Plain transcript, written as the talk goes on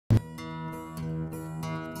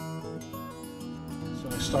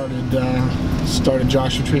Started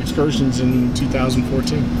Joshua Tree Excursions in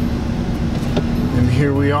 2014. And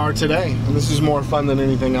here we are today. And this is more fun than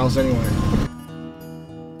anything else anyway.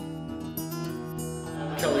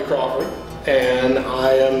 I'm Kelly Crawford, and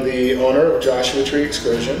I am the owner of Joshua Tree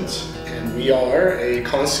Excursions. And we are a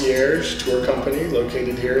concierge tour company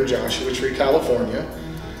located here in Joshua Tree, California.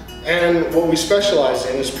 And what we specialize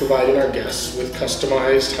in is providing our guests with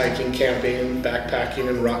customized hiking, camping, backpacking,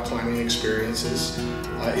 and rock climbing experiences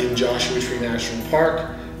in Joshua Tree National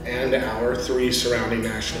Park and our 3 surrounding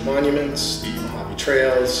national monuments, the Mojave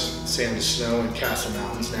Trails, Sand to Snow, and Castle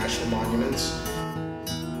Mountains National Monuments.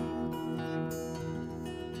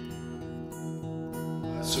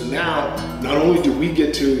 So now, not only do we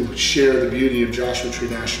get to share the beauty of Joshua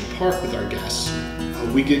Tree National Park with our guests,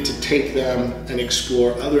 we get to take them and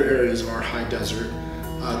explore other areas of our high desert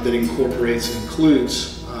that incorporates and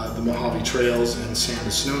includes the Mojave Trails and Sand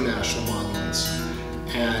to Snow National Monuments.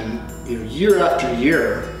 And year after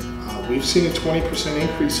year, we've seen a 20%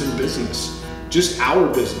 increase in business, just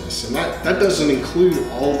our business. And that doesn't include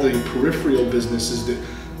all the peripheral businesses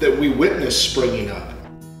that we witness springing up.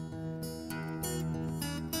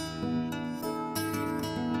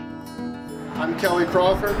 I'm Kelly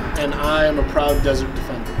Crawford, and I am a proud desert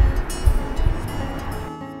defender.